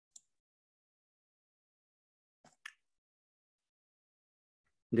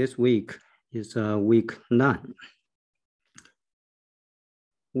This week is week 9.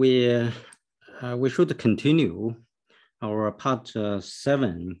 We should continue our part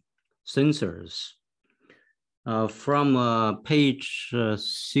 7 sensors from page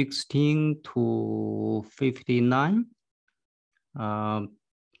 16 to 59.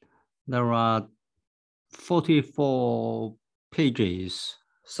 There are 44 pages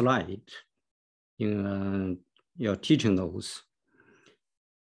slide in your teaching notes.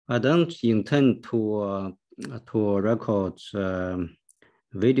 I don't intend to record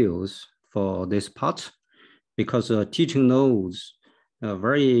videos for this part because teaching notes are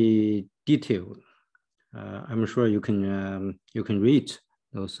very detailed. I'm sure you can read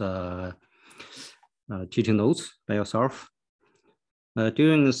those teaching notes by yourself.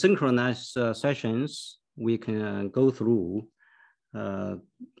 During the synchronized sessions, we can go through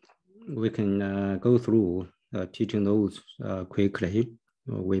teaching notes quickly.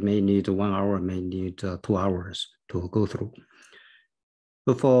 We may need 1 hour, may need 2 hours to go through.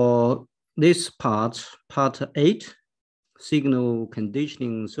 So for this part 8, signal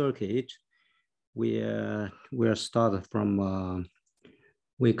conditioning circuit, we'll start from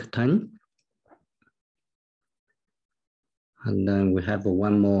week 10. And then we have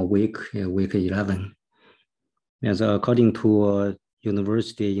one more week, week 11. As according to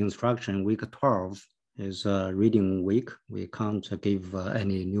university instruction, week 12 is a reading week. We can't give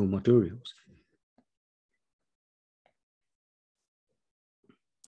any new materials.